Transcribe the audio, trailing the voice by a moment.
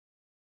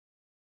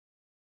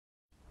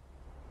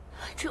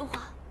春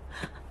华，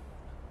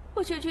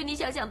我求求你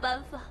想想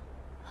办法，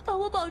帮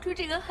我保住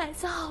这个孩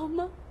子好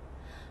吗？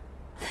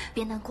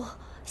别难过，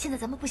现在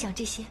咱们不想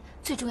这些，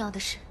最重要的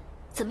是，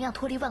怎么样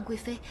脱离万贵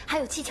妃还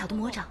有技巧的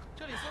魔掌。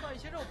这里搜到一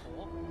些肉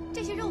脯，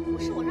这些肉脯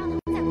是我让他们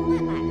在宫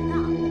外买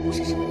的，不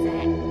是什么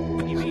贼。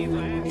你闭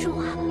嘴！春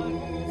华，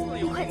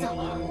你快走，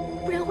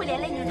不然会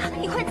连累你的。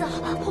你快走！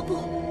不，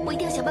我一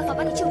定要想办法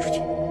把你救出去。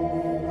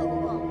贺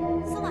公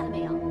公，搜完了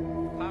没有？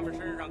他们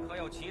身上可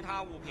有其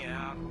他物品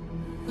啊？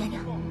娘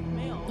娘，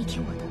没有。你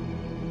听我的，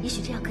也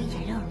许这样可以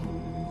掩人耳目。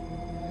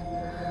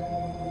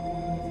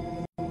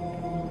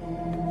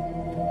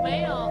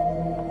没有。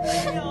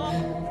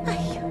哎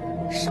呀，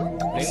什么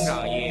东西？林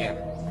长一，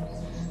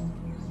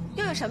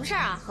又有什么事儿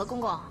啊，何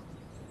公公？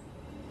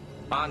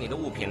把你的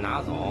物品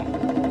拿走。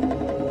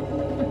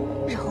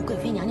日后贵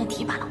妃娘娘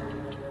提拔了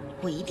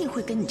我一定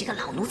会跟你这个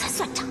老奴才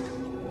算账的。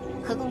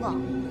何公公，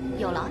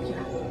有劳你了。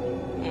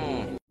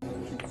嗯。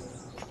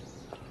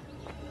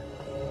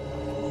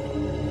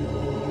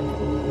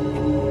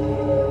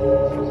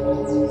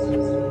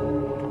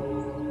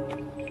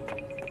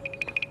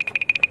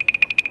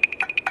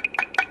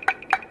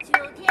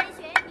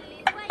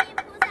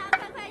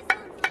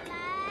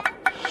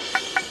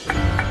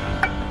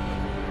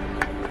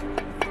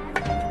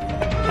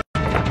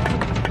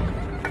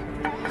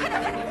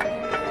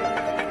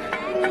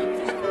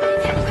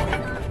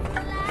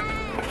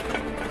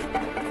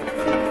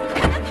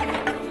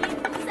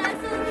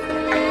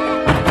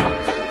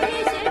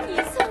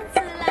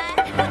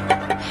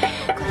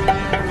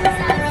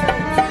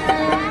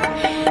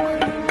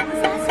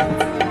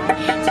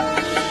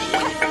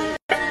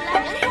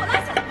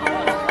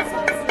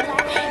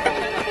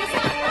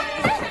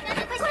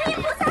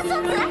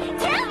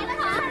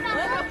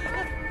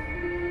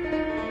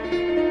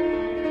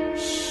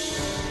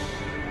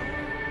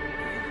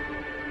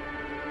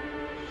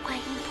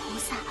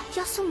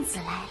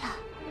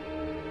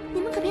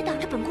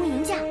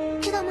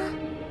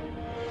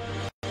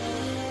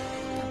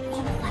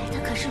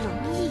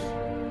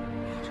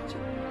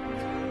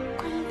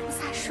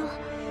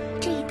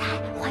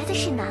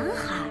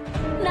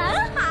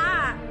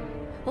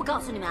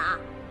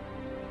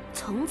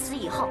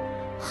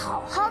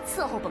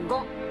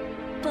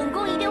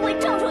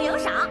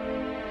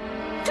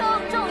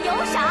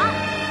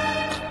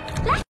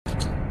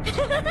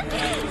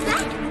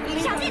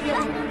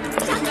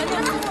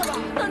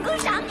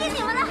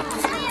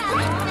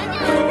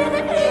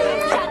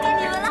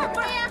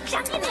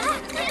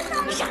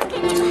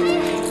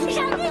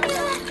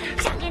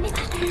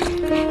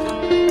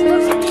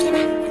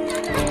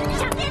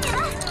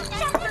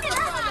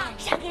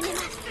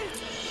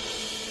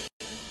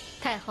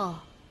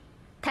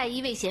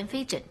贤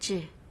妃诊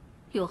治，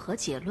有何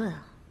结论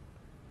啊？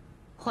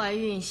怀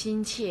孕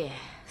心切，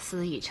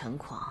私已成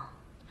狂。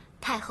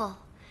太后，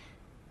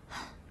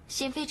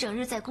贤妃整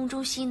日在宫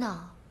中嬉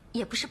闹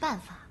也不是办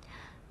法。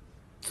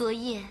昨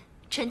夜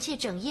臣妾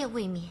整夜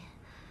未眠，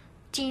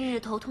今日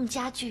头痛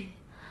加剧。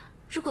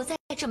如果再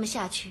这么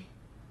下去，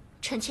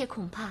臣妾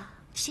恐怕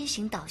先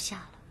行倒下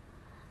了。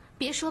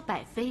别说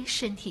百妃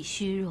身体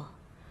虚弱，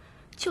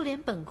就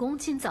连本宫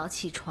今早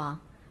起床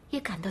也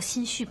感到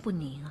心绪不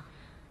宁啊。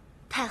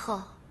太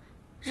后，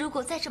如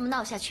果再这么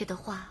闹下去的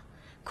话，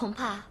恐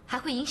怕还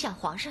会影响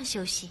皇上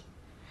休息，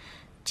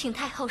请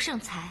太后圣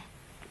裁。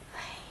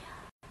哎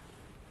呀，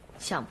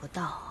想不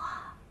到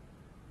啊，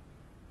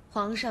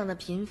皇上的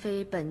嫔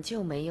妃本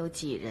就没有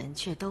几人，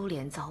却都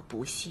连遭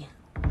不幸。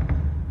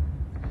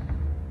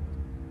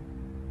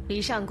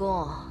李上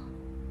宫，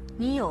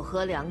你有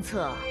何良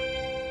策，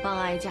帮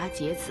哀家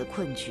解此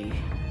困局？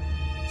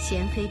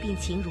贤妃病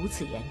情如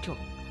此严重，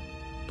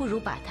不如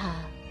把她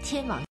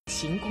迁往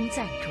行宫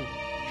暂住，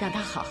让她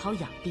好好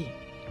养病，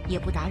也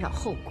不打扰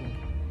后宫。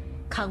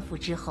康复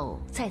之后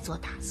再做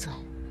打算。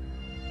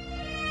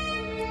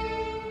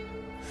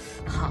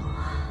好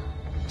啊，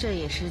这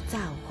也是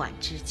暂缓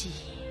之计。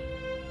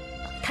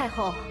太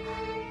后，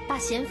把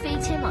贤妃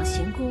迁往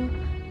行宫，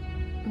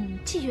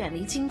既远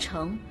离京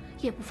城，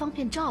也不方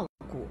便照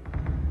顾，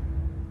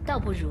倒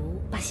不如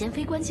把贤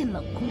妃关进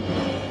冷宫，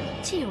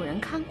既有人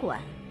看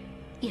管，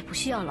也不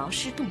需要劳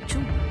师动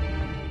众。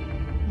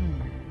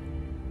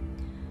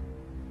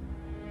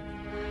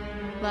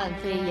万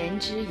妃言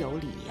之有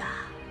理呀。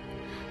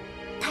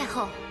太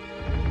后，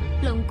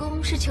冷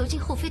宫是囚禁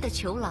后妃的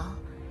囚牢，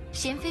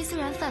贤妃虽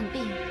然犯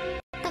病，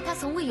但她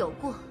从未有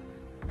过。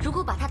如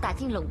果把她打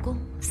进冷宫，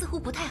似乎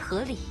不太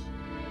合理。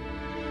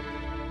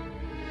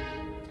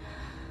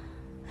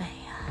哎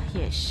呀，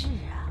也是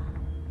啊。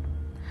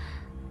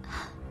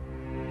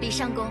李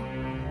上宫，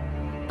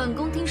本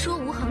宫听说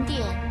无恒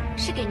殿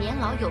是给年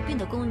老有病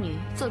的宫女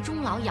做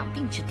终老养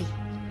病之地，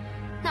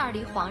那儿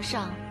离皇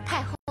上、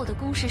太后的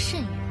宫室甚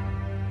远。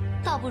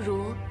倒不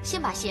如先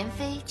把贤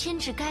妃迁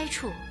至该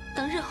处，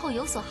等日后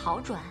有所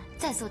好转，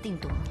再做定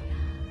夺。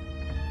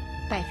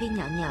百妃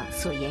娘娘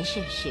所言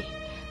甚是。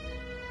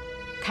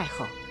太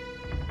后，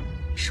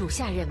属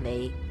下认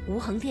为无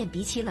恒殿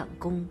比起冷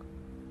宫，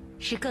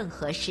是更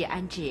合适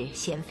安置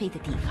贤妃的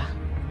地方。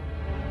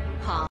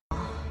好，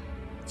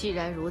既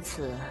然如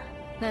此，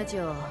那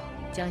就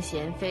将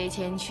贤妃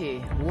迁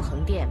去无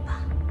恒殿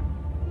吧。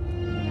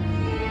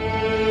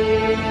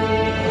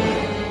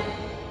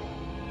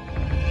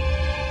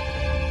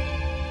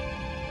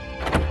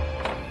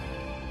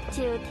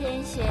九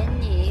天玄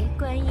女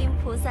观音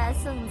菩萨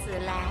送子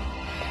来，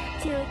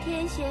九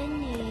天玄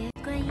女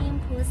观音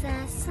菩萨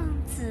送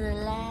子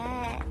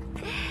来，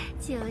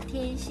九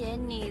天玄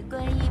女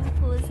观音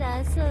菩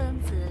萨送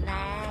子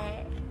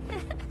来，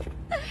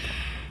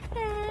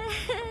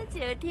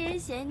九天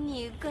玄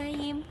女观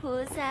音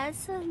菩萨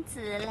送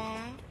子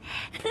来，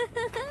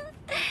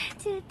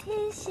九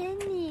天玄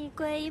女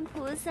观音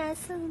菩萨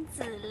送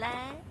子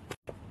来，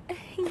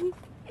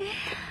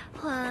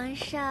皇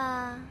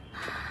上。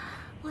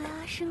我要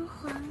生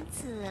皇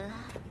子了，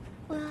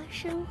我要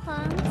生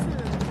皇子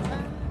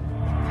了。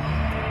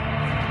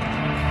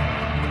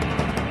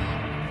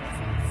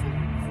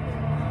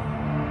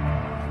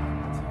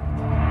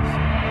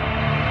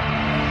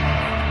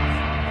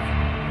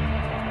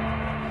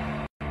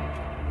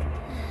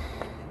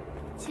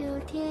九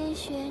天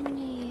玄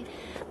女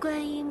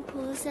观音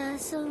菩萨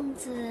送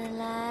子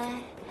来，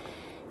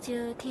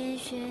九天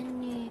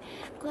玄女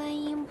观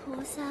音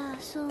菩萨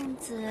送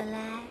子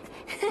来。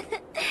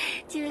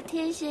九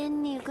天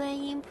玄女观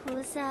音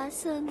菩萨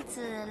送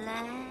子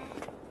来。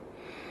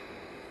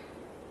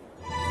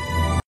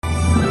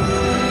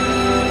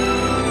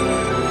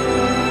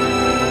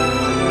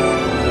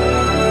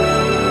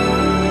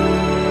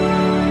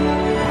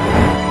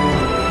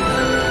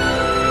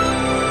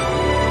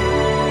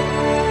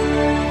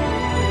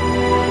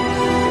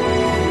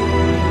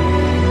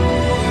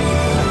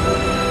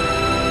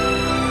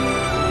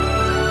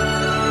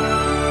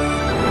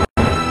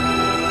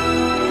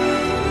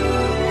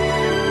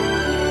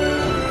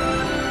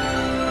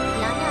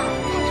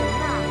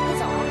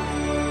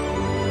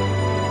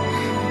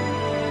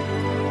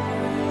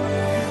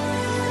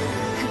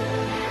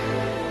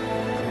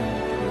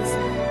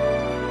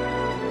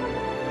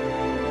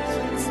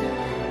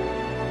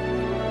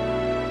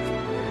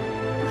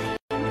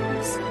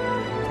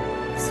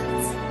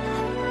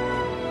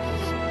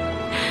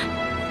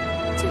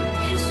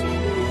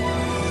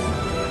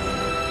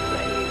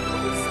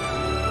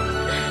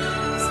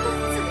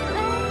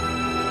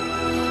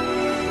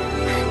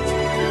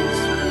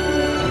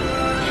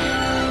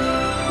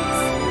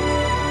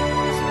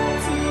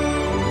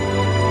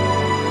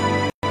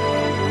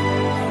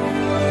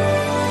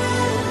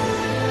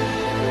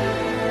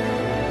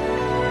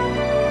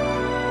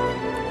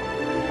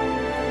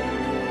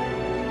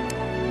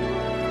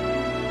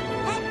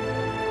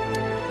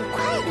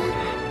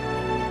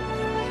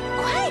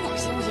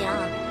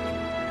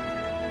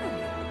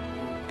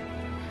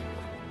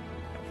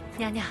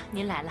娘娘，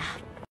您来了。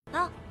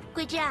啊，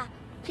桂枝啊，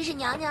这是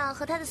娘娘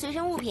和她的随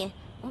身物品，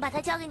我们把它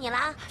交给你了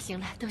啊。行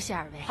了，多谢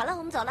二位。好了，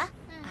我们走了。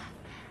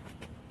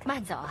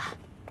慢走啊。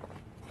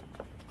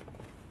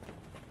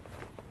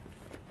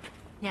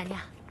娘娘，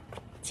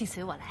请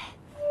随我来。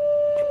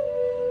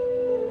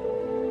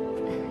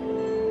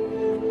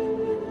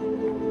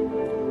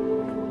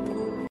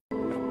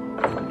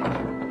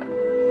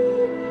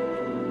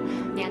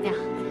娘娘，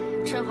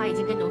春华已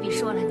经跟奴婢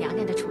说了娘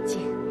娘的处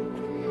境。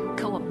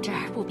可我们这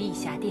儿不比以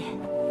霞殿，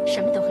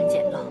什么都很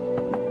简陋，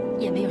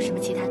也没有什么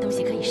其他东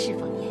西可以侍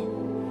奉您。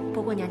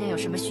不过娘娘有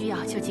什么需要，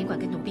就尽管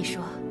跟奴婢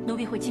说，奴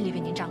婢会尽力为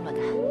您张罗的。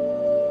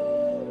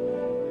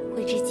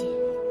桂枝姐，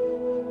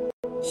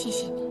谢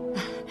谢你。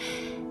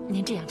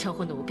您这样称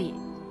呼奴婢，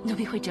奴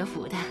婢会折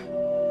服的。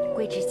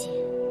桂枝姐，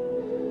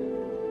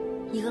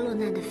一个落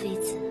难的妃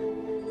子，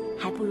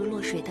还不如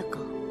落水的狗。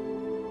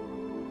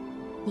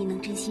你能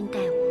真心待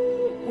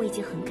我，我已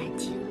经很感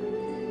激了。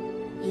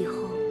以后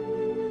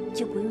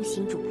就不用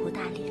行主仆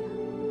大礼了。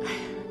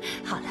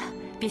好了，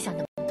别想那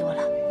么多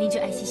了，您就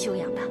安心休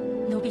养吧。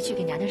奴婢去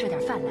给娘娘热点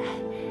饭来。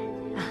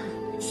啊，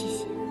谢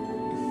谢。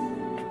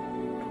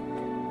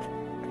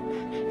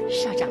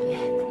少长院，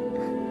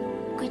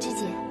桂枝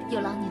姐，有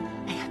劳你了。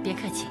哎呀，别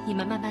客气，你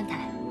们慢慢谈。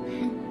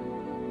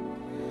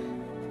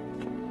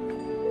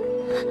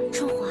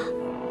春华，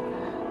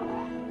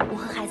我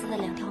和孩子的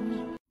2条命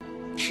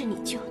是你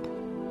救的，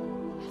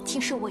请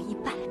受我一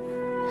拜。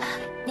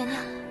娘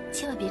娘，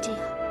千万别这样。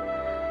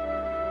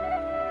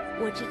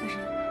我这个人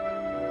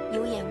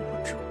有眼无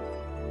珠，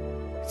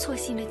错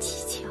信了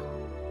蹊跷，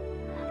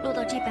落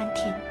到这般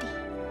田地，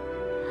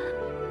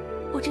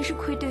我真是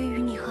愧对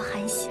于你和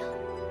韩香。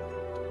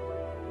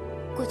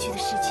过去的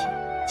事情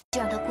就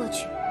让它过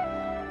去，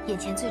眼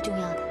前最重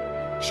要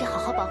的是好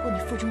好保护你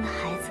腹中的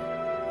孩子。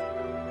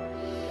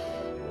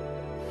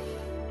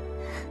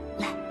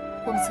来，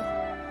我们坐。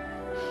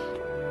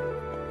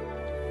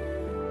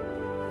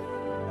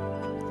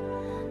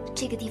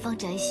这个地方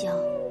窄小，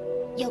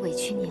要委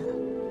屈你了。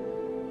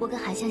我跟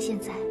韩香现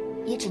在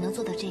也只能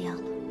做到这样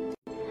了。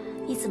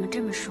你怎么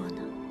这么说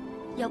呢？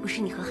要不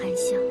是你和韩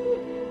香，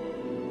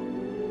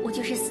我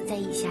就是死在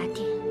以霞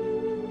殿，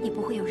也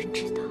不会有人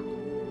知道。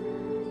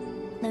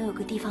能有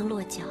个地方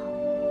落脚，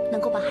能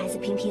够把孩子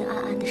平平安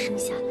安的生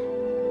下来，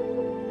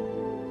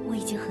我已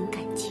经很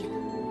感激了。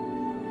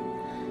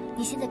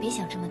你现在别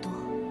想这么多，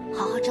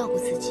好好照顾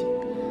自己。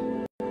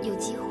有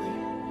机会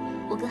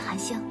跟韩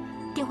香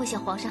定会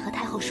向皇上和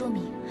太后说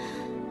明，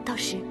到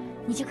时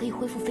你就可以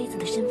恢复妃子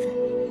的身份。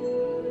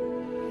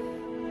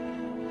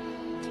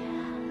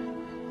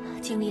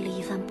经历了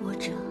一番波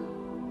折，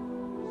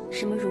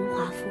什么荣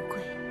华富贵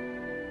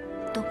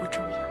都不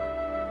重要，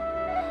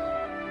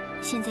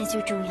现在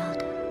最重要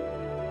的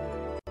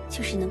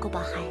就是能够把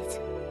孩子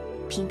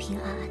平平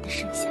安安的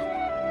生下来。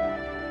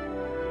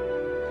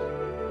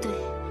对，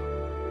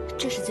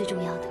这是最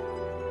重要的。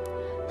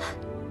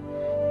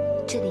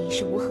这里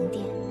是无痕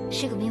殿，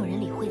是个没有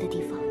人理会的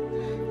地方，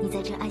你在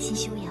这安心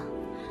休养。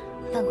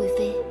范贵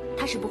妃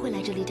她是不会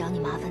来这里找你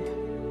麻烦的，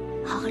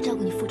好好照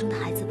顾你腹中的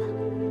孩子吧。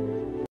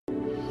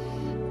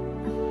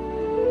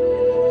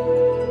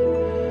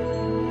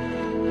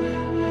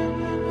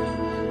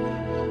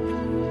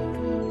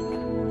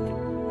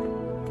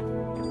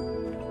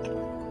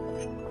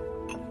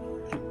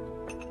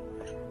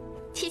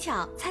七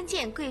巧参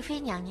见贵妃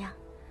娘娘。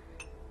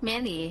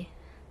免礼。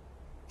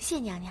谢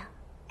娘娘。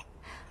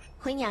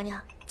回娘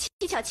娘，七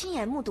巧亲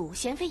眼目睹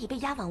贤妃已被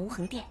押往无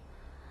痕殿。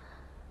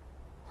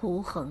无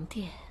痕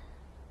殿，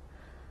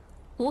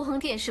无痕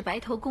殿是白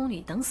头宫女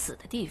等死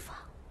的地方。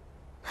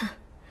哼，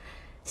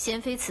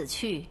贤妃此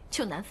去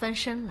就难翻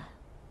身了。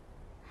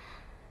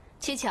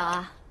七巧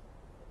啊，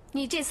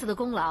你这次的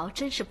功劳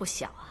真是不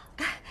小啊！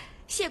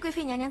谢贵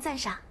妃娘娘赞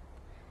赏。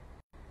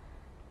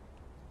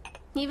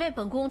你为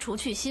本宫除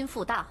去心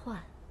腹大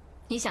患，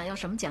你想要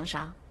什么奖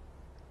赏？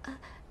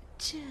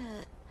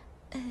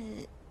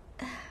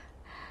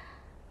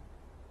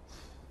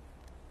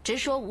直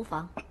说无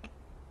妨。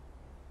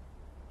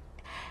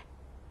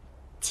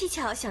七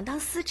巧想当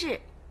司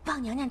制，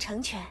望娘娘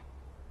成全。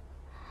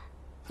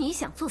你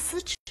想做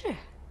司制？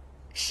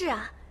是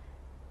啊，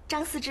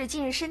张司制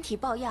近日身体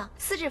抱恙，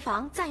司制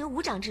房暂由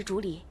吴长制主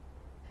理。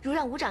如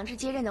让吴长制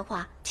接任的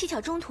话，七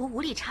巧中途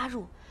无力插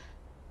入。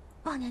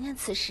望娘娘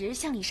此时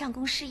向李上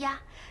宫施压，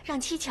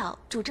让七巧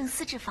主政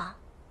司制房。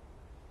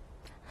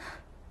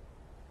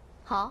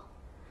好，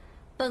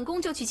本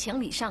宫就去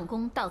请李上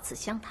宫到此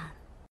相谈。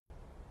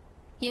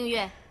映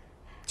月，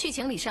去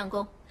请李上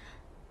宫。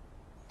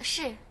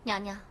是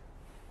娘娘。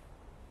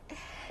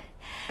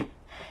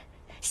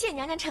谢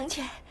娘娘成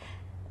全。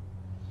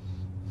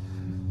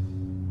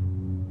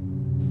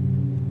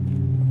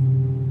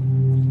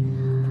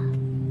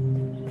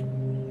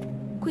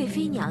贵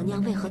妃娘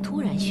娘为何突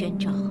然宣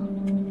召？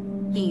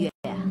映月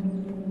啊，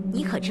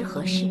你可知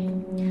何事？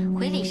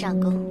回李上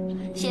宫，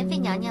贤妃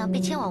娘娘被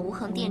迁往无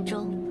痕殿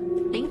中，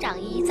林长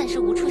医暂时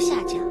无处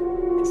下轿，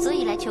所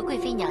以来求贵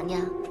妃娘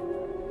娘，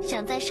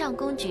想在上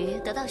宫局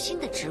得到新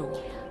的职务。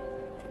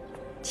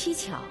七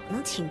巧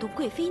能请动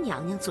贵妃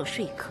娘娘做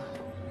说客。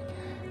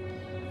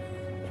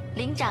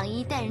林长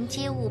医待人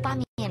接物八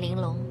面玲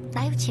珑，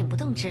哪有请不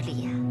动之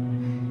理呀？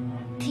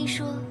听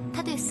说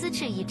他对司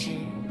制一职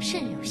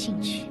甚有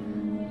兴趣。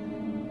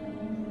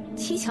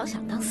七巧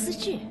想当司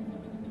制？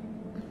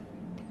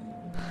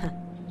哼，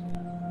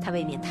他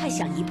未免太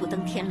想一步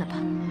登天了吧？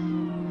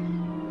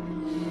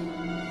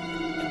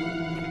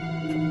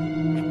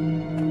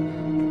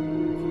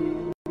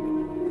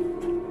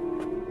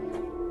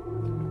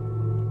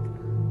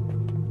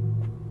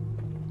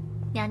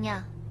娘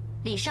娘，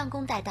李上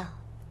宫带到。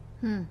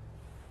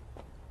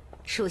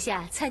属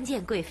下参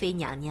见贵妃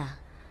娘娘。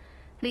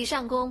李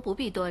上宫不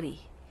必多礼，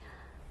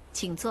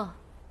请坐。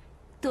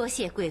多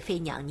谢贵妃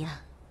娘娘。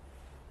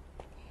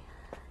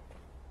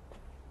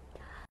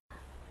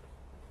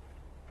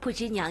不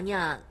知娘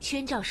娘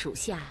宣召属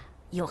下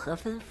有何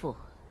吩咐？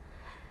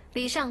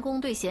李上宫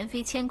对贤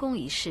妃迁宫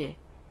一事，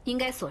应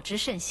该所知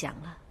甚详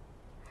了。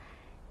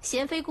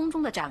贤妃宫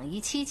中的长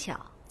医七巧，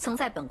曾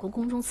在本宫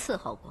宫中伺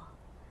候过。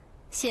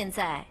现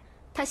在，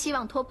他希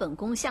望托本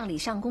宫向李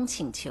上宫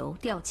请求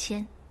调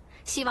迁，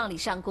希望李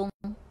上宫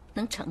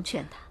能成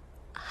全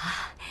他。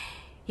啊，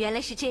原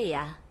来是这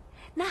样，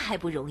那还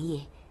不容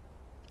易。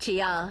只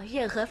要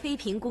任何妃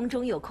嫔宫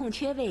中有空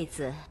缺位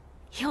子，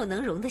又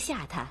能容得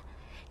下他，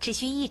只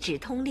需一纸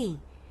通令，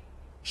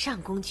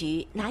上宫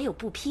局哪有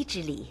不批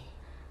之理？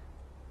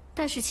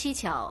但是七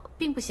巧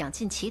并不想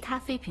进其他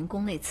妃嫔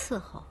宫内伺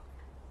候。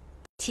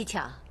七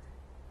巧，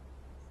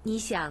你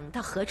想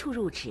到何处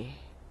入职？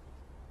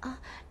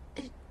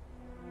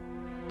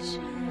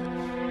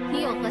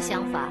你有何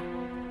想法？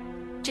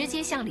直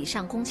接向李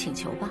上宫请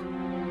求吧。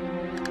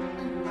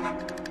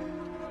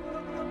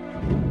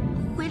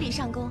回李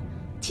上宫，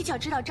七巧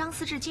知道张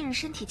司制近日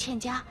身体欠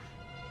佳，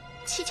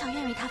七巧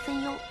愿为他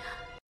分忧。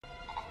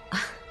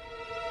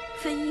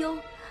分忧？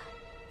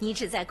你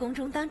只在宫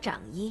中当长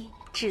医，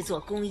制作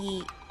宫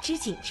医，织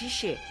锦之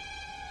事，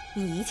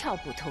你一窍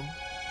不通，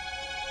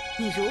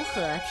你如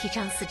何替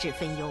张司制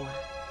分忧啊？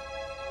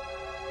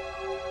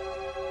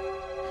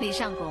李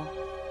上宫，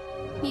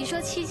你说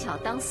七巧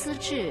当司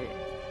制，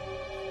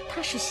他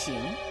是行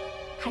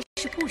还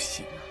是不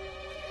行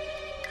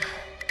啊？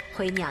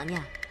回娘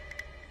娘，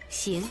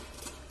行，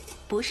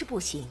不是不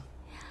行。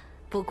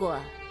不过，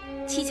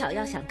七巧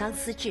要想当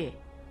司制，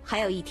还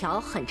有一条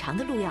很长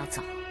的路要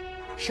走。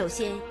首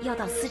先要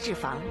到司制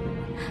房，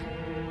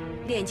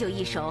练就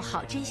一手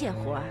好针线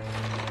活儿，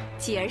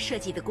继而设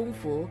计的宫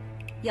服，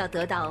要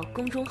得到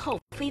宫中后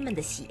妃们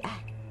的喜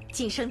爱，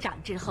晋升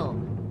长制后，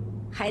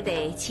还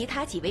得其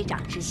他几位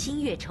长制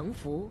心悦诚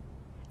服，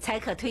才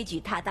可推举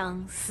他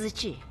当司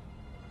制。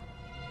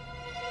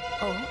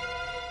哦，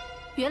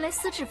原来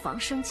司制房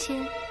升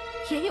迁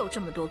也有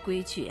这么多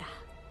规矩啊！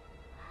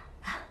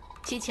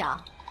七巧，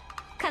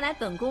看来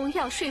本宫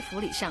要说服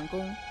李上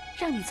宫，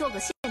让你做个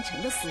现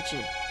成的司制，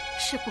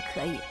是不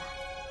可以了。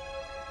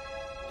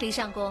李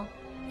上宫，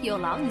有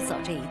劳你走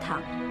这一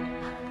趟。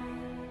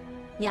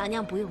娘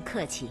娘不用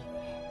客气，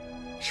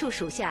恕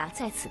属下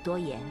在此多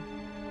言。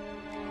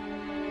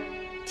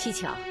七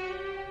巧，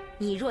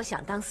你若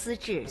想当司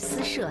制、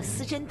司摄、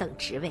司侦等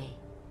职位，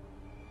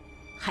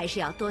还是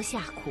要多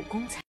下苦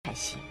功才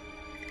行。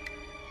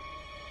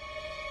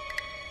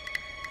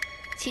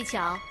七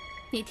巧，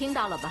你听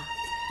到了吧？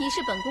你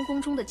是本宫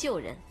宫中的旧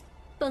人，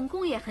本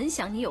宫也很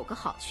想你有个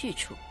好去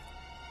处。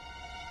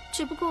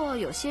只不过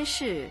有些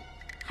事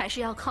还是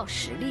要靠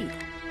实力的，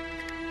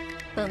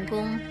本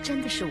宫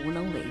真的是无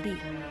能为力了。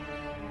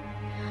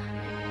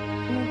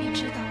奴婢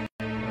知道。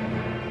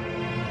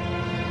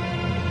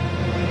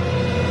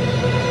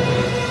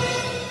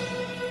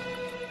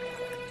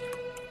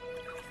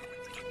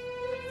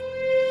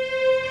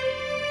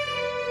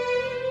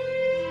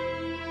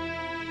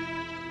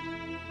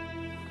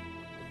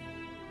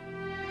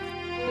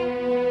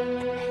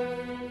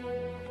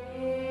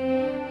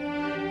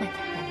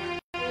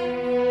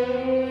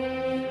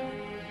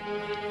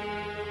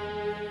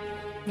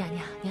娘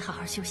娘，您好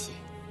好休息。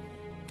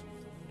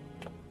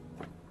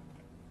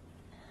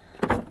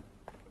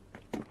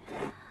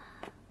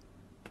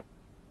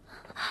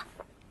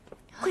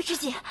桂枝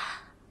姐，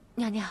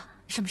娘娘，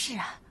什么事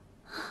啊？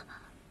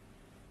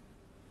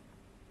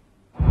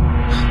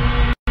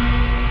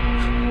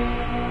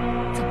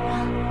怎么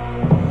了？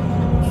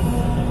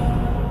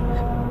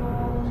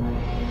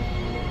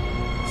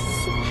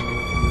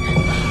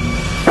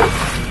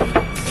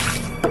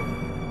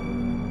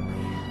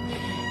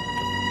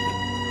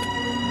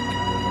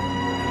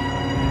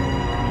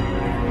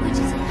桂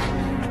枝姐，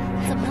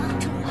怎么了？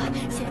春花，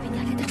仙妃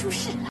娘娘她出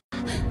事了，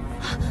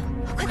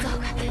快走！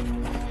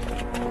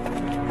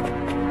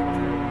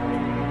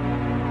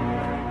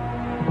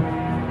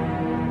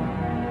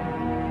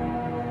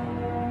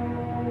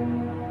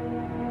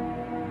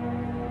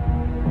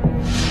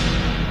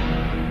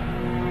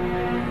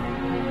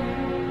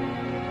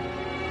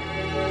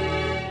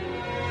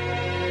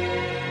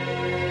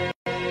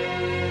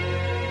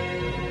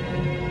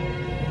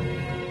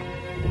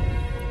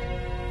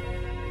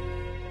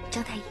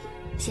张太医，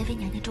贤妃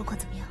娘娘状况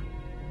怎么样？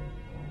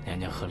娘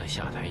娘喝了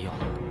下台药，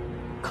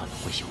可能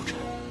会休诊。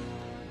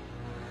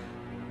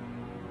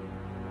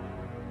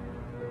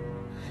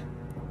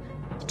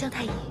张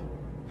太医，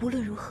无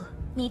论如何，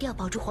你一定要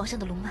保住皇上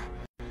的龙脉，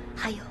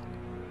还有，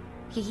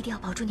也一定要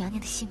保住娘娘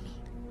的性命。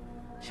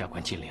下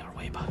官尽力而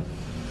为吧。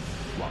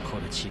往后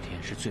的7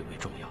天是最为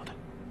重要的。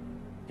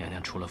娘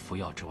娘除了服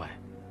药之外，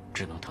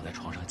只能躺在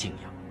床上静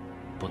养，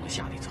不能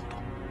下地走动。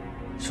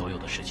所有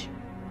的事情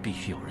必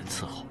须有人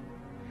伺候。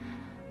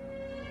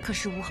可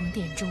是无衡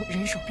殿中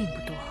人手并不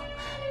多，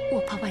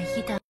我怕万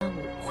一耽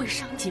误，会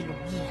伤及龙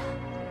毅啊。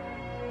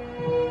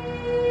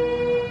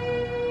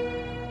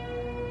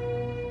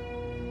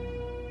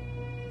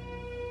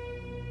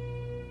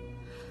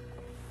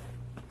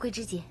桂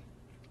枝姐，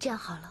这样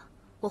好了，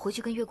我回去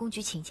跟月宫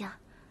局请假，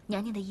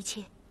娘娘的一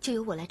切就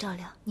由我来照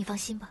料，你放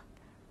心吧。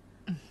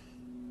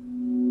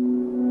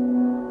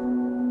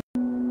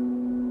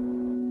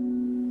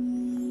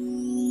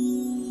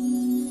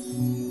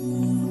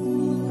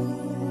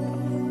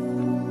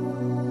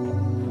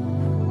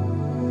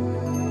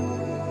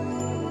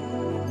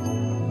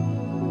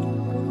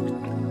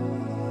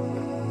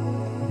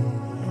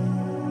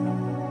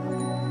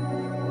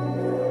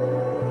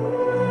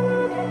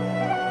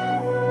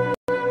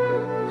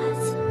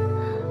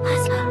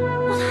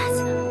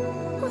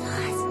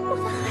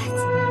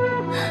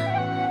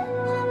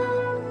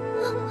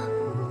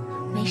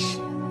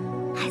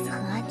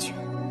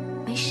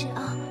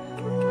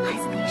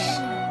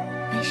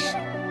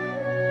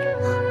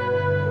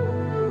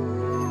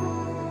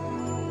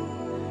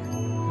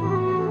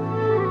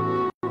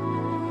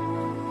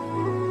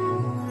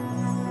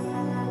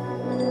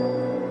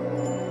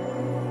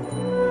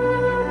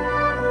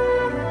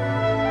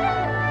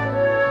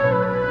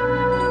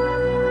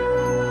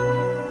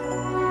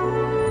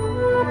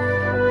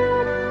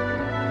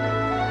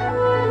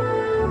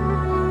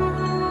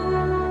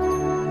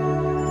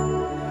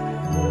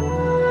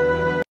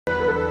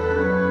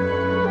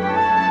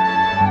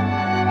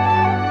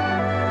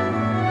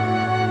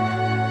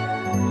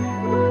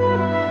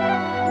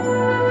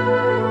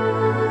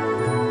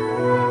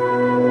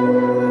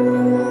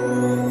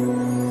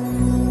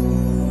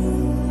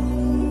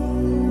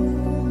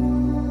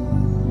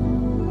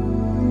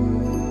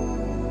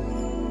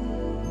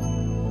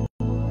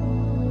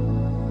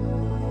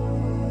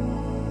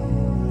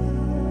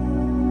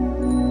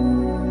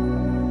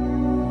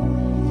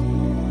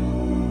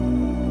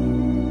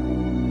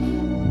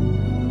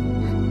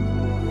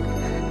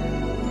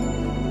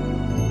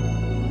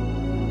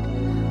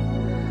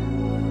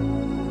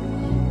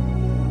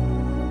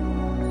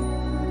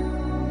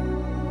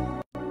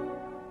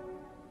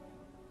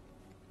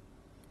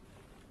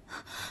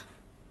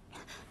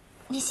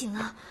你醒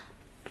了，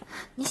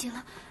你醒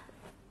了，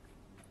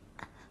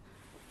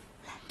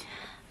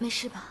没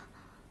事吧？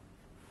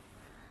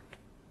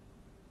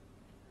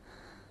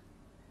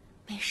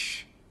没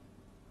事。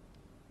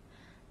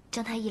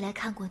张太医来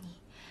看过你，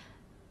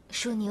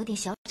说你有点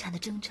小产的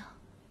征兆。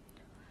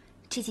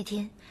这几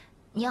天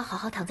你要好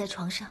好躺在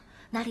床上，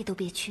哪里都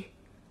别去，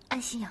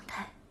安心养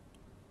胎。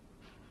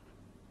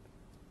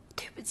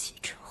对不起，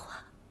春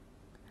花，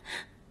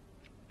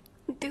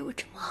你对我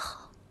这么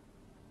好，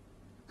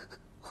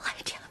我还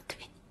这样对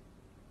你，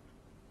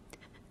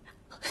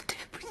对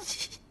不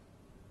起。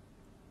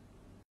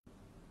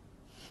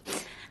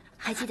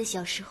还记得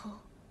小时候，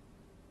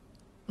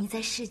你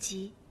在市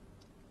集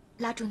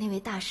拉住那位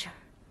大婶儿，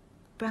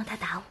不让她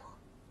打我。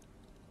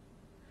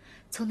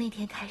从那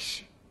天开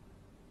始，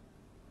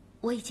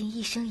我已经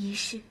一生一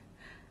世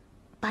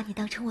把你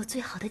当成我最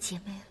好的姐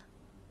妹了。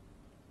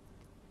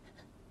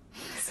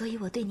所以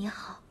我对你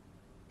好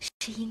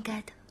是应该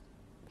的。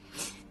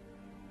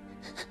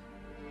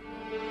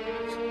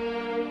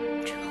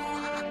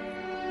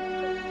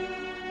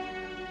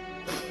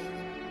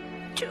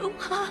春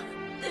花，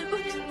对不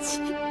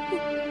起。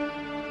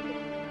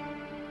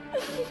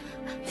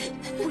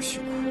不许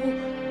哭，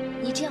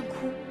你这样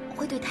哭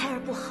会对胎儿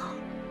不好。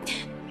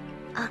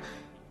啊，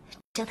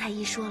张太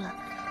医说了，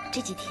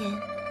这几天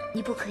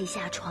你不可以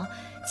下床，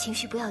情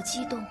绪不要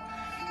激动，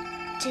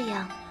这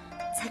样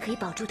才可以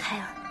保住胎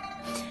儿。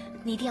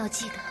你一定要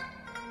记得。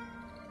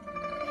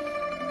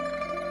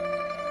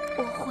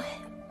我会，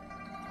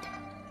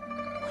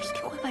我一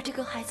定会把这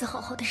个孩子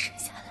好好的生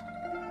下来。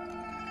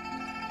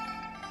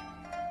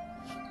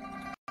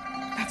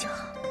那就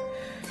好，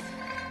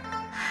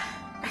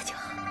那就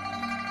好。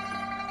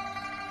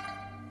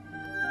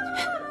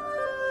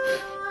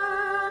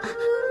啊，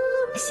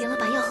行了，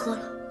把药喝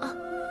了啊。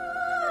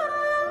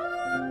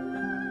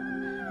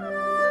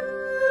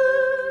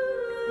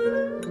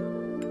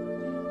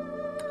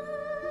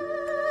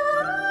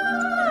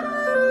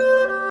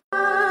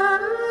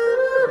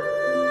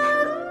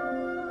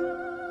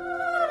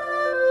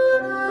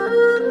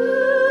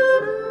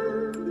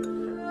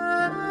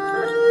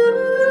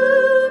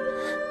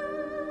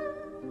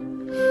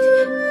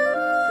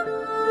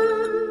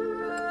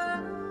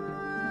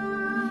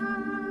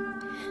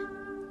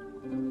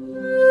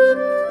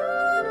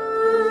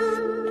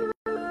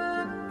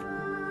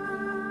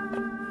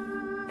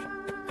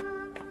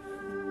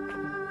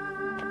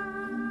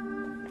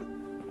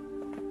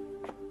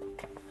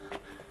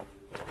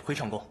回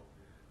长宫，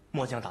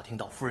末将打听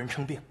到夫人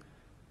称病，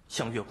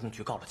向月宫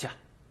局告了假，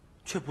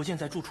却不见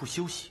在住处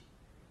休息。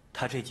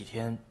她这几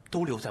天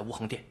都留在无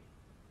恒殿。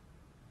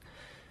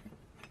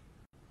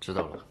知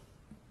道了。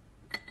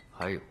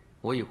还有，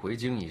我已回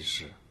京一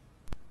事，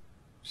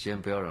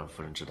先不要让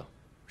夫人知道。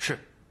是。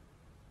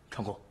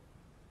长宫，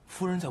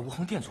夫人在无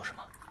恒殿做什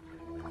么？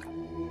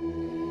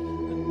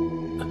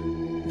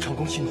长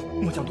宫息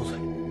怒，末将多罪。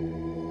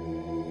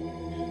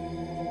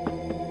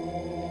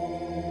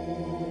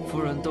夫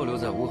人逗留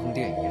在无恒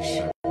殿一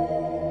事，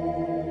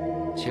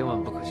千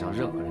万不可向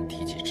任何人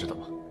提起，知道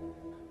吗？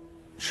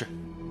是。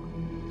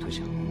退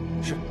下。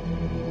是。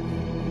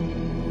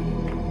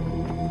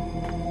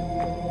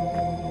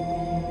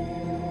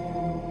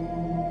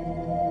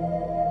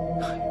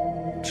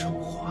春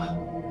花，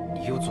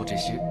你又做这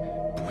些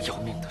不要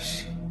命的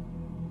事。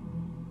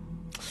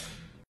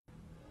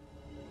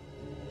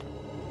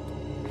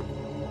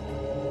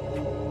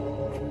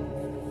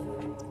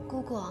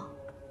姑姑，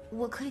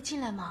我可以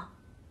进来吗？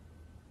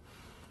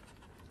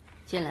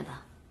进来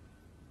吧。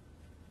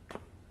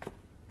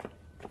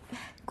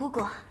姑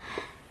姑，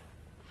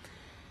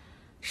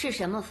是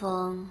什么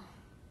风，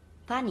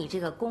把你这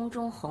个宫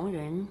中红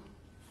人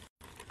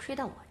吹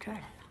到我这儿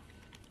来了？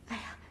哎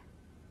呀，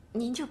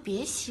您就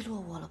别奚落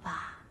我了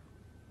吧。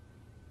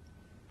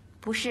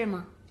不是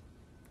吗？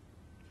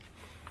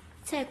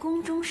在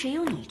宫中谁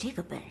有你这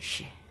个本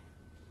事？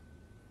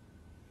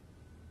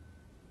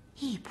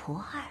一仆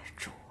二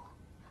主。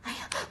哎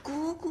呀，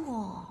姑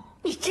姑，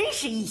你真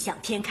是异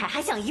想天开，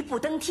还想一步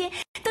登天，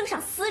登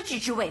上司职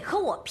之位，和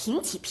我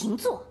平起平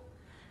坐。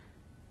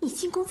你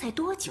进宫才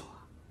多久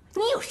啊？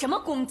你有什么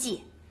功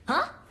绩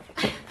啊？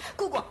哎呀，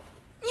姑姑，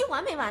你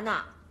完没完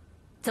呐？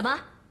怎么？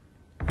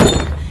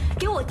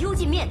给我丢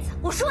尽面子，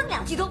我说你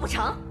两句都不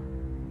成？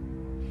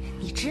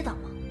你知道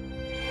吗？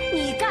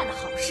你干的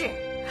好事，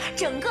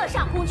整个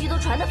上宫局都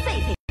传得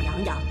沸沸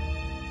扬扬。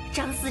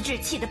张思志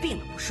气得病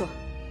了不说，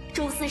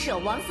周思舍、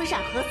王思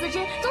善、何思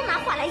珍都拿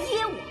话来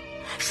噎我，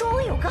说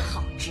我有个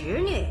好侄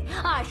女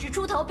，20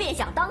出头便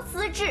想当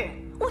司志，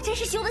我真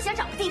是羞得想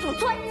找个地缝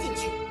钻进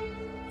去。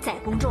在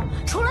宫中，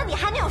除了你，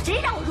还能有谁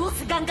让我如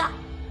此尴尬？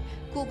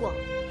姑姑，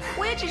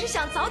我也只是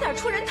想早点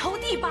出人头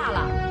地罢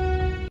了。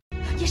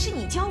也是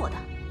你教我的，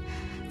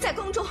在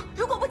宫中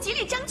如果不极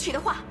力争取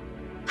的话，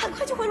很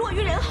快就会落于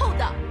人后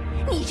的。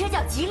你这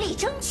叫极力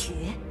争取，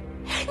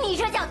你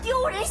这叫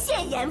丢人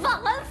现眼、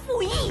忘恩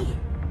负义。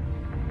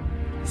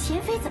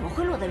贤妃怎么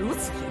会落得如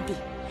此田地？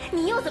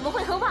你又怎么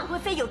会和万贵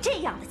妃有这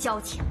样的交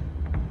情？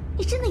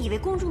你真的以为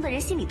宫中的人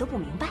心里都不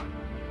明白？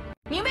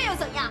明白又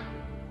怎样？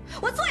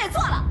我做也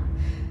做了，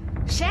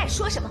谁爱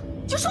说什么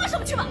就说什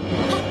么去吧。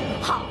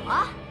好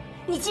啊，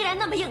你既然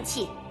那么硬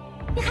气，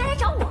你还来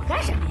找我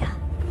干什么呀？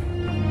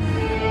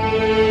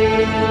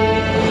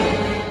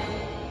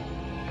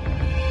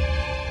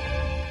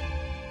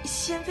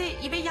贤妃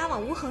已被押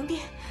往无痕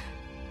殿，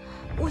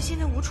我现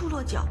在无处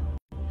落脚。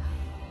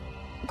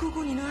姑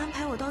姑，你能安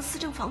排我到司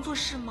政房做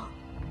事吗？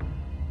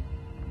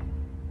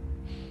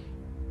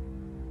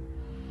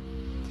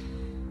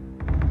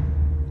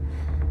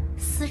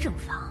司政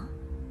房？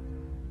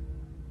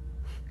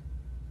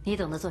你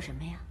懂得做什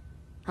么呀？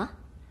啊？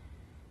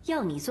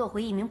要你做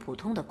回一名普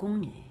通的宫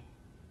女，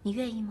你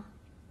愿意吗？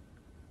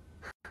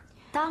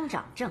当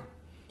掌政，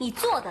你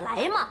做得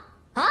来吗？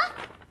啊？那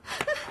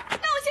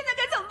我现在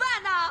该怎么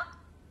办呢？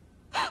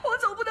我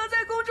总不能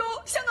在宫中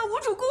像个无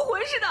主孤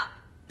魂似的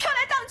飘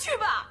来荡去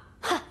吧？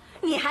哼，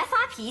你还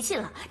发脾气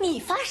了？你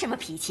发什么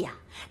脾气啊？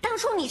当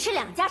初你吃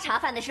2家茶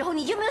饭的时候，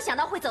你就没有想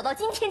到会走到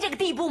今天这个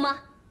地步吗？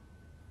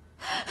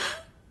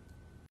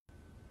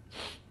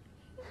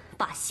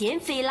把贤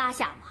妃拉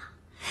下马，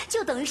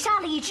就等于杀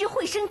了一只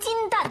会生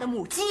金蛋的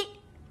母鸡。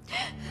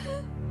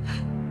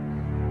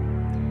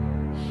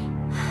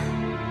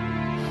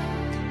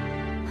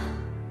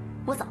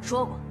我早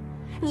说过，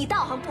你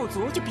道行不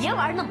足就别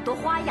玩那么多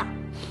花样，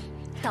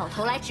到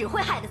头来只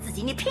会害了自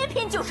己。你偏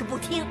偏就是不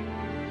听。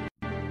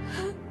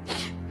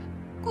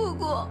姑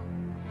姑，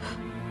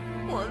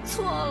我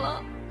错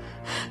了，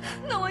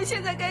那我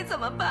现在该怎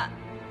么办？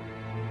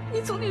你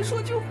总得说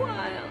句话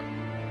呀。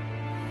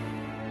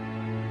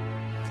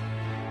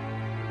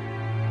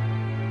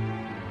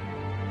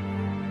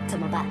怎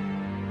么办？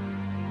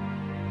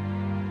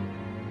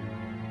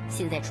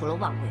现在除了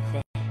万贵妃，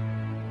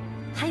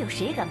还有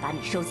谁敢把你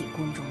收进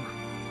宫中啊？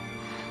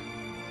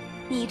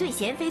你对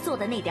贤妃做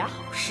的那点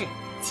好事，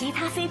其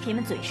他妃嫔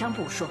们嘴上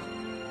不说，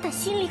但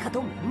心里可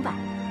都明白。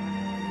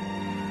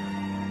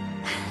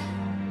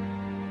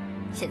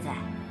现在，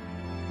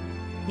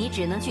你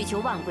只能去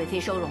求万贵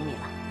妃收容你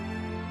了。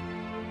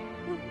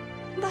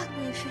万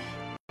贵妃？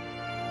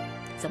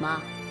怎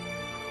么？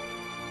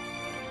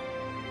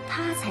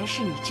她才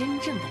是你真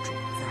正的主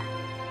子，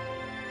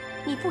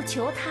你不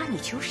求她，你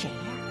求谁呀？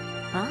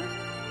啊？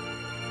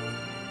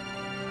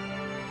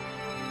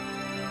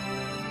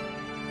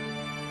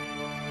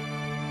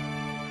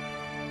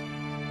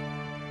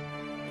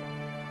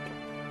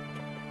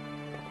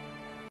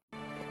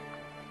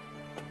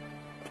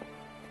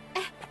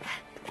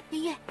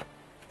明月，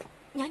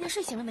娘娘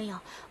睡醒了没有？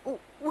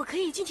我可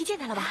以进去见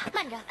她了吧？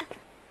慢着，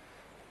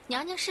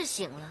娘娘是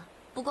醒了，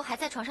不过还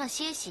在床上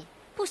歇息，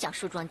不想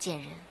梳妆见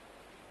人。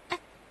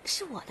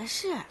是我的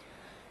事，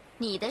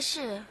你的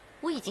事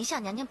我已经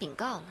向娘娘禀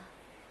告了。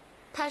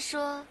她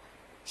说，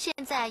现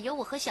在有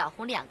我和小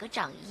红2个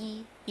掌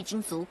衣已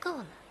经足够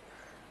了。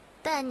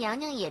但娘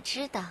娘也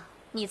知道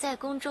你在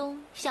宫中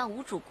像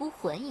无主孤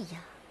魂一样，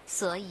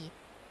所以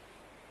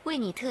为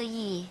你特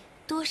意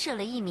多设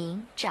了1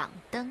名掌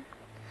灯。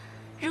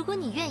如果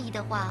你愿意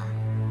的话，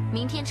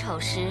明天丑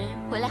时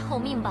回来候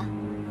命吧。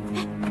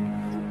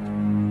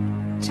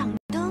掌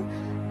灯，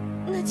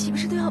那岂不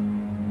是都要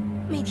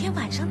每天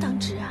晚上当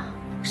值啊？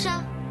是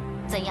啊，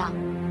怎样？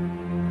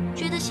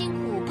觉得辛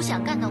苦不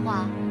想干的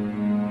话，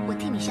我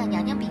替你向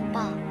娘娘禀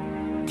报，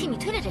替你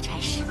推了这差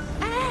事。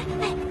哎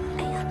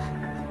呀，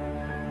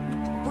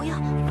不要，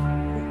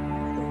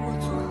我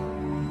做。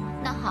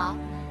那好，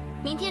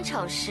明天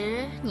丑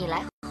时你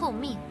来候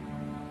命，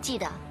记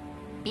得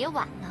别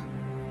晚了。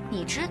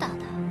你知道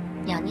的，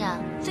娘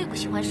娘最不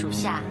喜欢属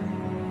下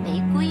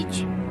没规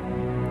矩。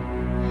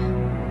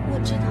我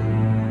知道。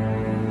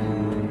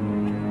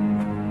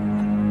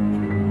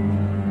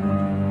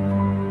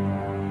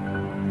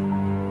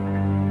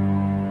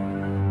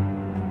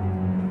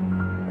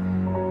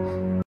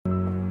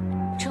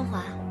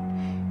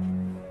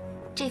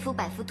这幅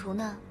百幅图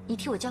呢，你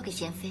替我交给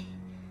贤妃，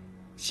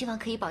希望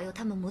可以保佑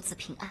他们母子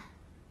平安。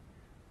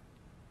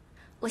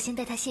我先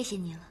代她谢谢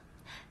你了。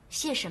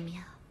谢什么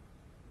呀？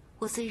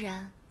我虽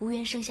然无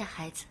缘生下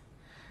孩子，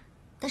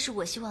但是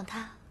我希望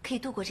她可以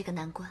度过这个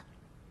难关。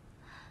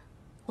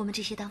我们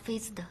这些当妃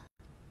子的，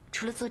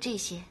除了做这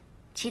些，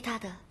其他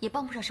的也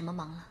帮不上什么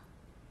忙了。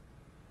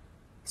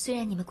虽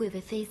然你们贵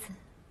为妃子，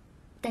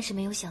但是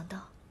没有想到，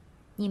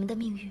你们的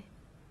命运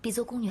比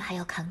做宫女还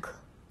要坎坷。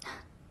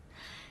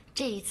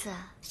这一次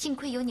啊，幸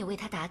亏有你为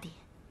他打点，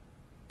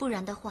不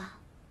然的话，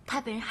他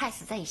被人害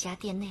死在以下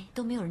殿内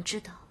都没有人知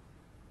道。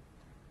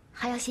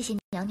还要谢谢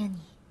娘娘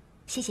你，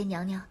谢谢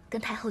娘娘跟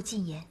太后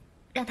进言，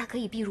让他可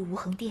以避入无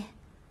痕殿，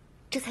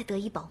这才得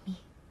以保命。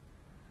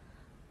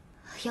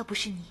要不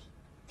是你，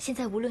现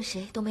在无论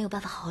谁都没有办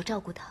法好好照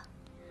顾他。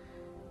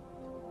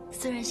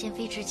虽然贤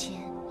妃之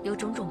前有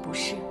种种不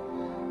适，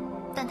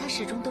但她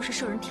始终都是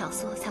受人挑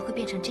唆才会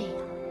变成这样。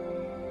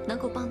能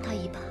够帮她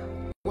一把，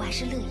我还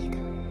是乐意的。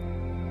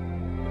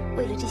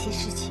为了这些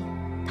事情，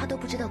他都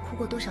不知道哭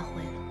过多少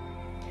回了。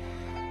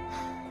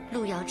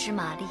路遥知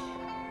马力，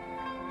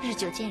日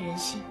久见人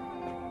心。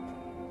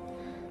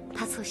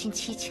他错心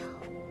蹊跷，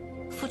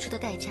付出的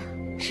代价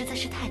实在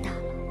是太大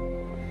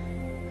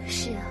了。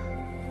是啊，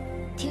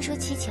听说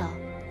蹊跷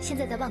现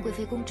在在万贵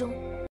妃宫中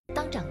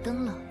当掌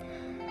灯了。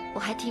我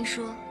还听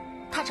说，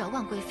他找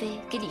万贵妃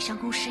给李商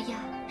公施压，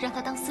让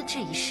他当司制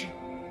一事。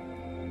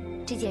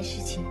这件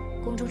事情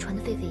宫中传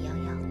得沸沸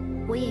扬扬，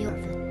我也有耳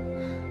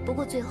闻。不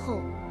过最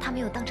后他没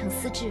有当成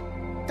司制，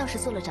倒是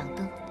做了掌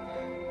灯。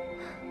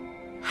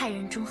害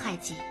人终害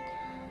己，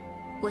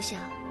我想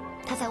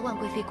他在万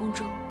贵妃宫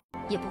中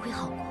也不会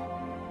好过。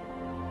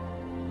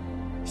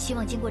希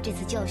望经过这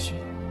次教训，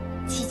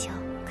七巧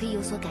可以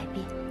有所改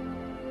变。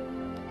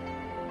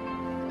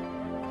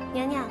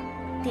娘娘，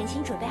点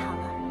心准备好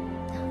了。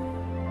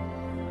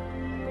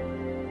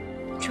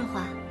春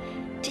华，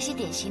这些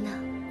点心呢，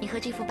你和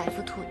这幅百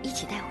幅图一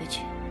起带回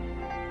去。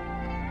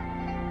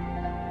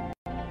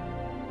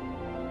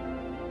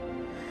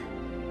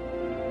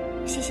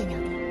谢谢娘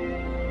娘。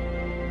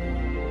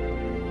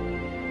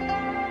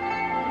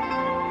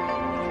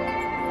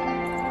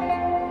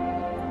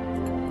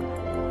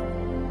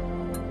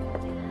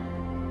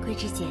桂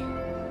枝姐，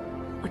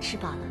我吃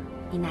饱了，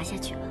你拿下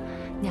去吧。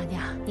娘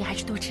娘，你还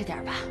是多吃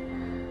点吧。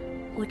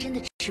我真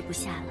的吃不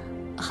下了。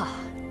好，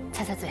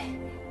擦擦嘴。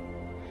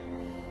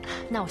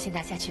那我先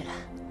拿下去了。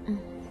嗯。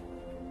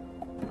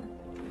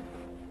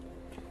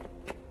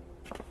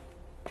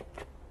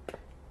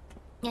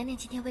娘娘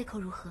今天胃口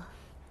如何？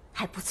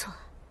还不错，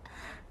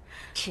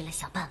吃了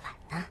小半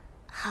碗呢。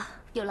好，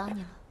有劳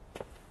你了。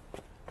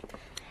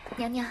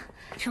娘娘，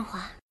春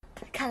华，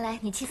看来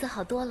你气色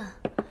好多了。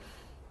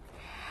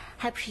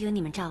还不是有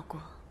你们照顾。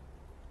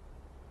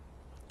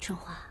春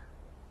华，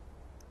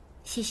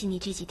谢谢你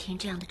这几天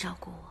这样的照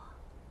顾我，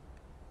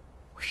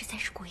我实在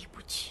是过意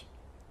不去。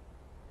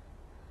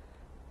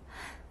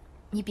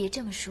你别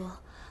这么说，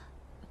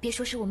别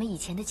说是我们以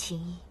前的情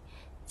谊，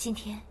今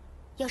天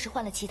要是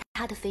换了其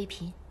他的妃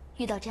嫔，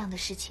遇到这样的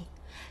事情，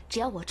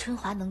只要我春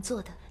华能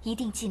做的，一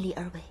定尽力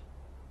而为。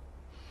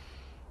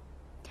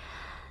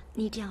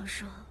你这样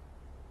说，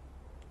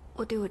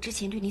我对我之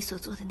前对你所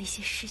做的那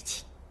些事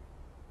情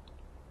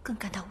更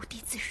感到无地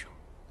自容。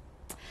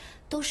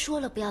都说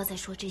了不要再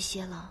说这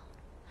些了。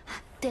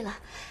对了，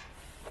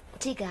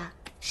这个啊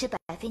是百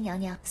妃娘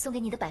娘送给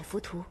你的百福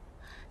图，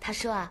她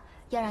说啊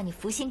要让你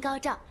福星高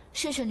照，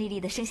顺顺利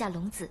利的生下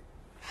龙子。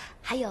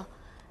还有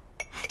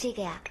这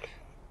个呀，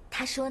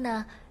她说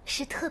呢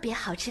是特别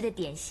好吃的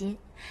点心，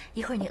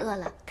一会儿你饿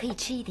了可以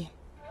吃一点。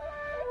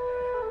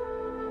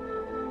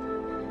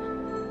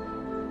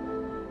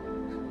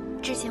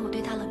之前我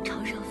对她冷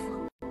嘲热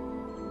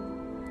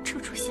讽，处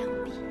处相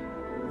逼，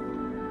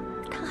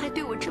她还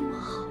对我这么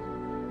好。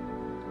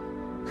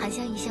韩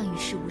香一向与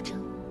世无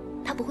争，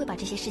她不会把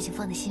这些事情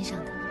放在心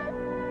上的。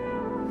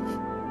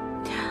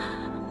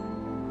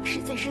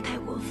实在是太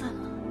过分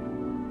了。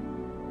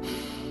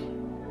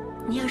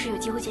你要是有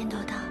机会见到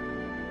她，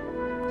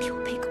替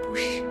我赔个不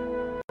是。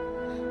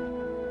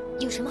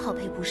有什么好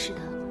赔不是的？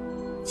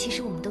其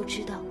实我们都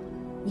知道，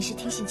你是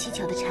听信七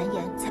巧的谗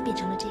言才变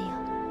成了这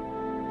样。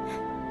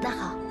那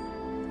好，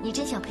你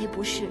真想赔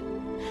不是，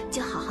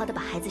就好好的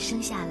把孩子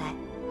生下来，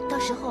到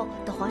时候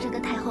等皇上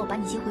跟太后把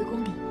你接回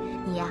宫里，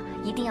你呀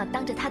一定要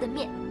当着他的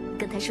面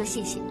跟他说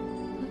谢谢。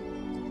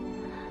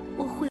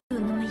我会有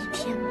那么一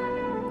天吗？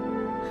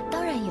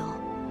当然有。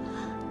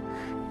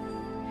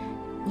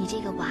你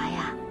这个娃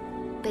呀，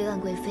被万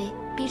贵妃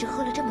逼着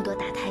喝了这么多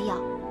打胎药，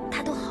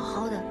他都好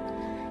好的，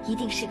一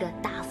定是个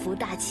大福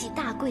大气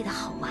大贵的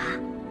好娃，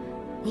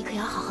你可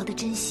要好好的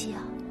珍惜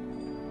啊。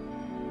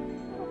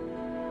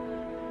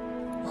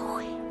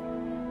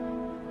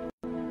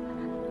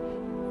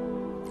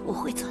我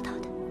会做到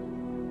的。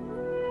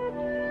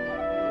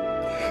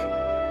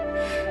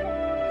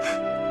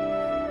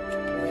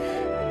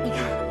你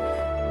看，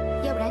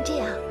要不然这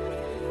样，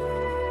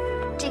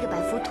这个百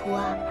福图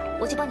啊，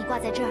我就帮你挂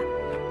在这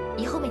儿，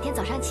以后每天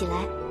早上起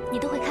来，你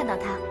都会看到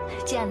它，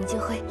这样你就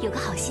会有个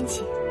好心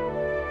情。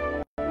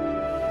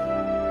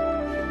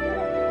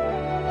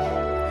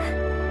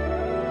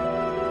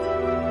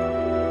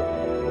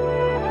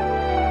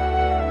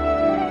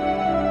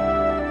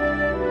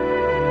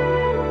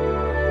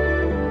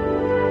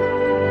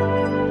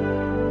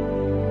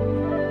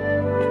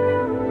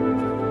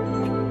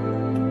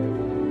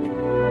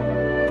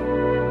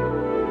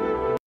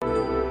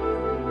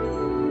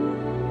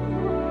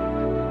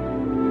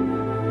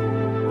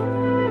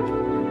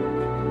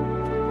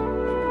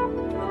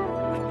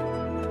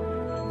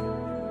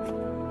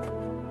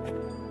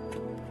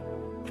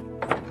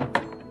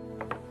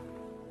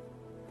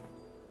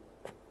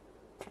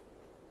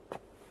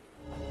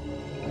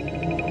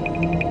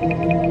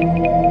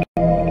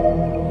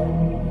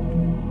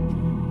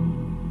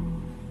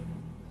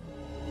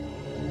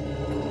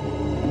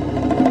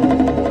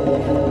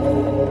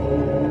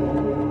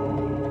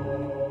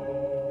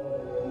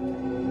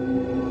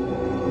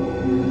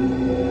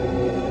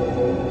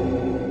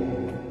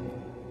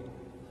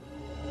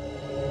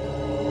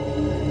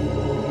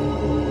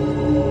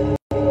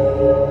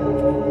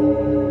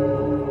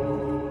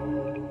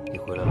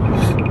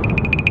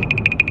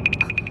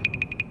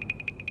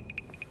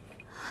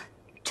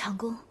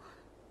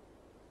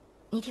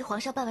你替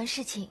皇上办完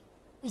事情，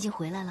已经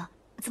回来了，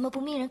怎么不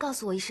命人告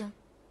诉我一声，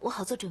我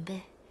好做准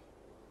备？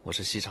我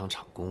是西厂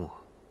厂工啊，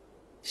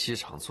西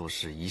厂做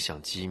事一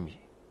向机密，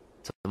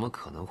怎么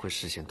可能会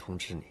事先通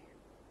知你？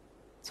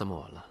这么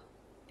晚了，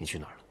你去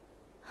哪儿了？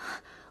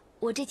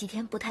我这几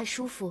天不太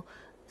舒服，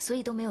所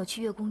以都没有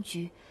去月宫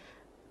局。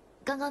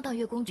刚刚到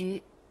月宫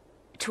局，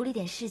处理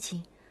点事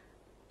情，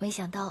没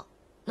想到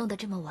弄得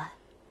这么晚。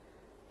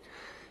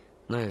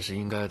那也是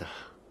应该的，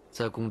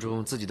在宫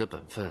中自己的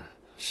本分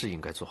是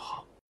应该做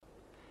好。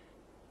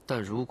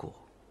但如果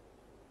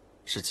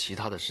是其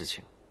他的事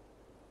情，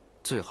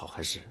最好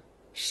还是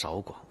少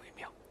管为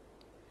妙。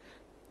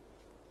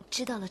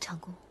知道了，长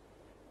公。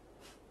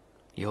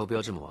以后不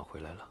要这么晚回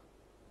来了，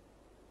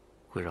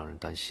会让人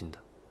担心的。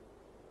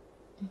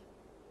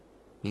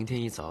明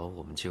天一早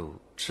我们就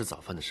吃早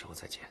饭的时候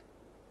再见，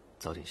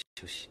早点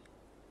休息。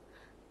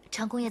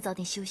长公也早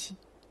点休息。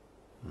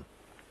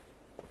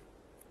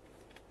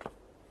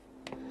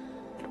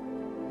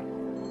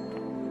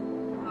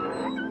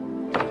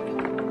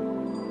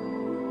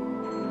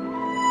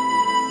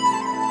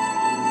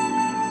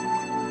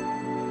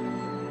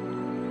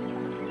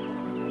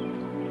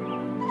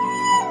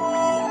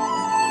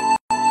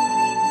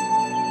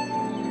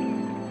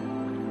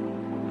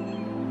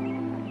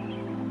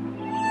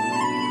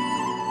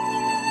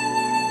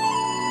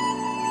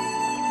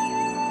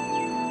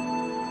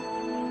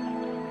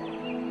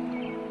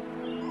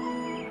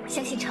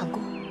相信长公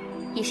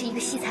也是一个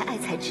惜才爱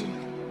才之人，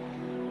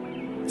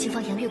请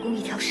放杨月宫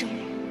一条生路。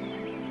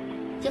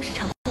要是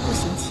长公不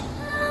嫌弃，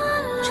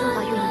春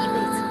华愿意一辈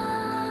子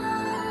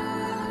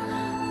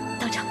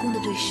当长公的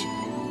对视。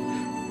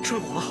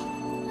春华，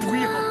不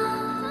要！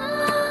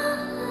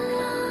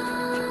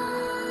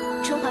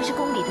春华是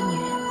宫里的女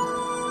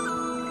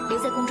人，留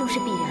在宫中是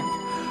必然的。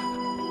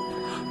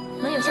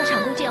能有像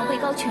长公这样位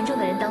高权重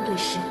的人当对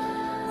视，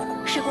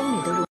是宫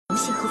女的荣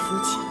幸和福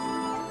气。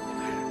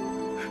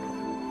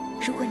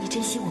如果你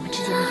珍惜我们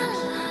之间的友谊，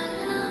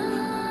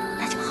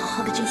那就好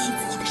好的珍惜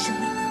自己的生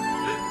命。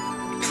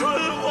春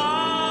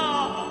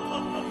华，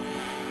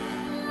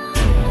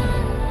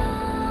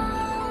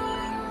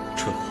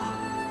春华，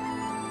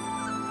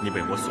你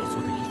为我所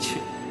做的一切，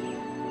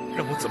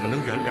让我怎么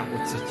能原谅我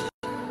自己？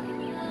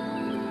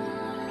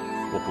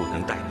我不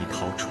能带你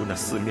逃出那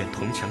四面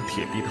铜墙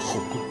铁壁的后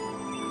宫，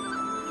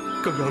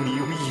更要你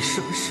用一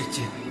生时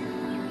间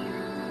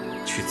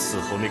去伺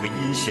候那个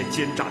阴险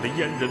奸诈的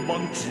阉人汪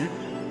直，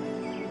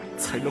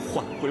才能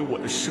换回我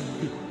的生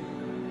命。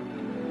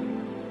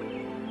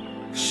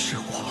是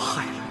我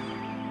害了你。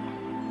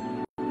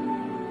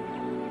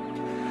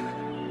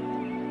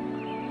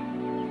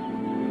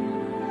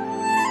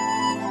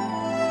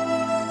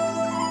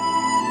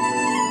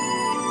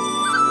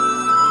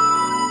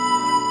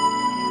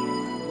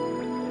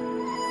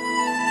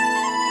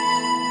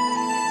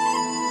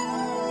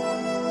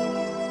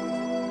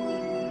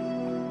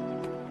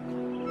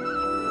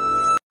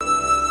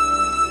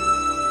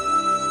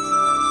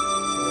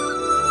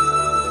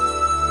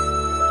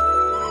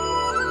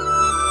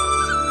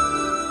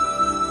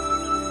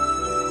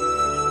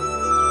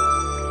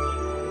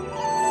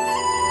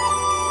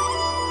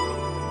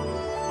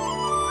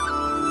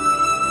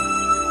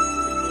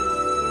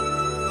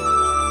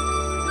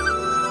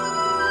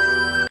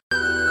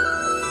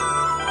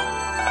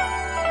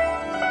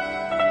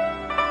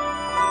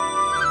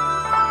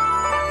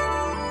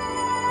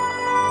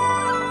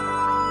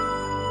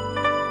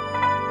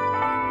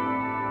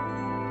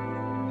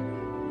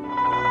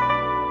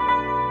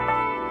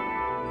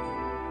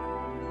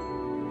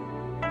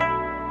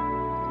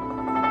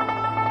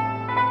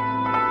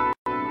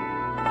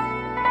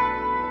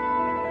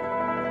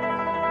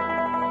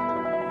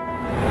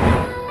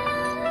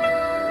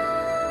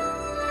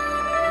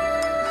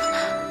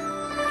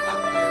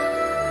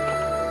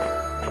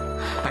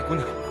姑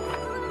娘，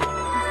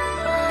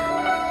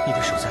你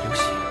的手在流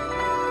血。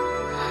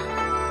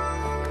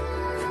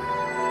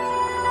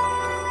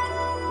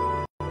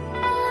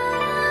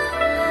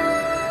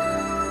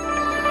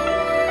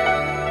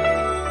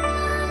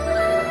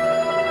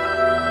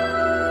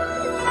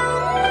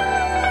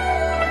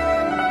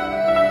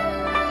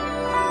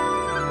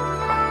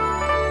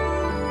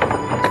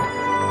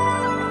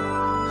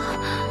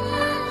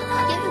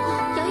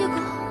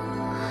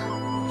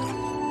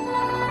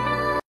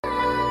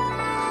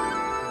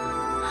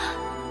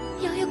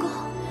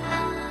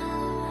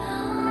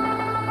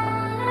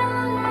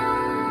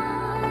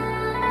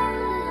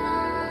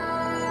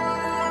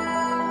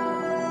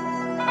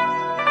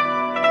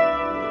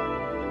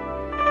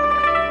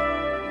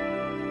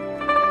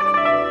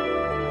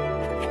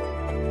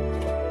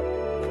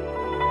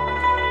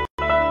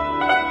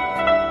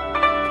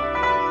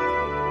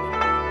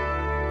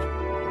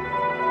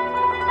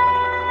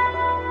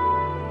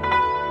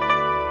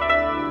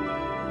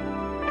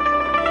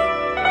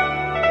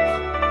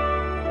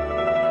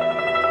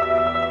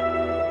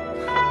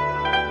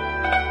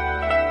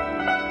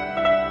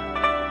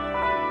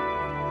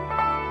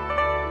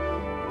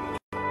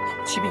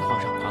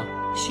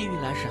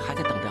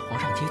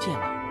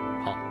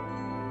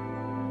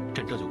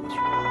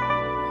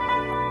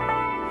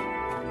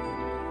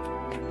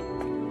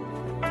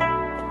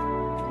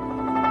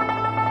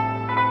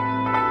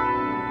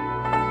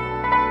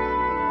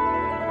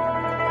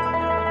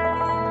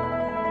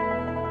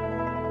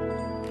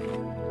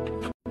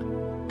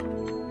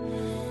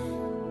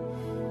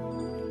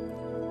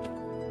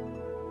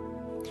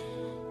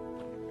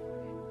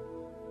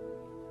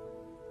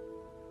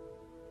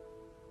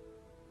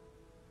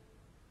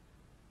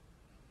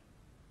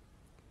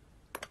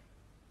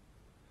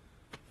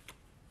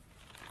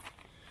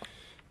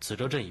子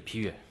州镇已批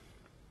阅，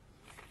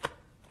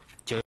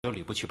就由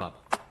礼部去办吧。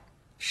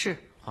是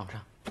皇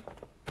上。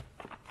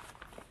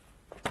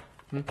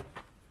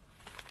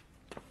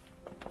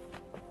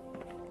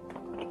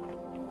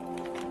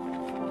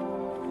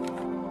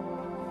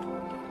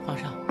皇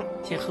上，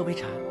先喝杯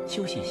茶，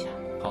休息一下。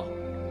好。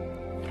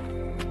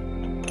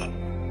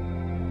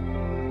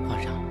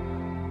皇上，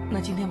那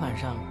今天晚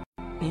上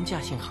您驾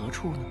幸何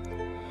处呢？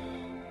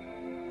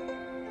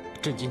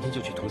朕今天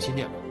就去同心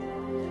殿了。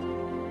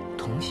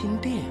同心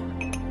殿？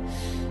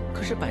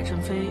可是百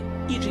胜妃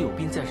一直有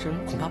病在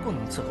身，恐怕不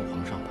能伺候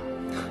皇上吧？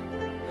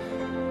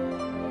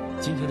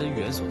今天的预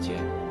言所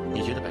见，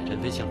你觉得百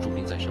胜妃像重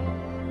病在身吗？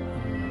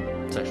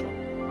再说，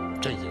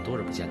朕已经多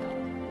日不见她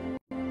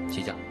了。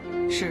起驾。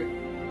是。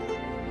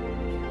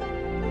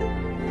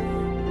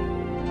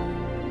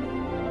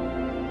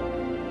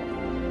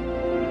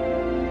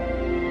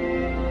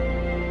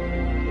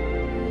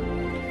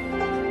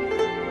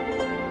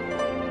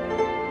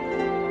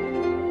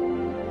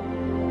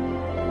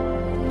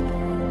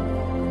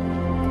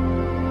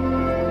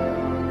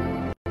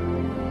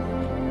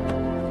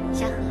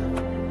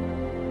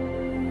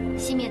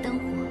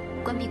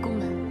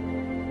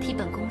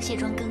卸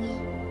妆更衣。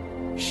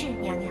是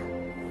娘娘。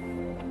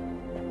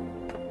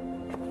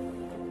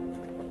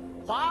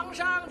皇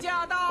上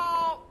驾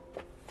到！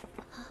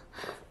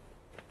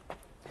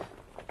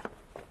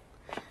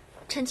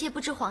臣妾不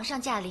知皇上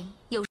驾临，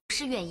有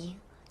失远迎，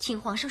请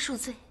皇上恕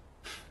罪。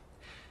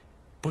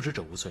不知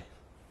者无罪，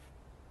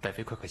待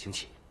妃快快请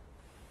起。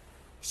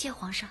谢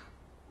皇上。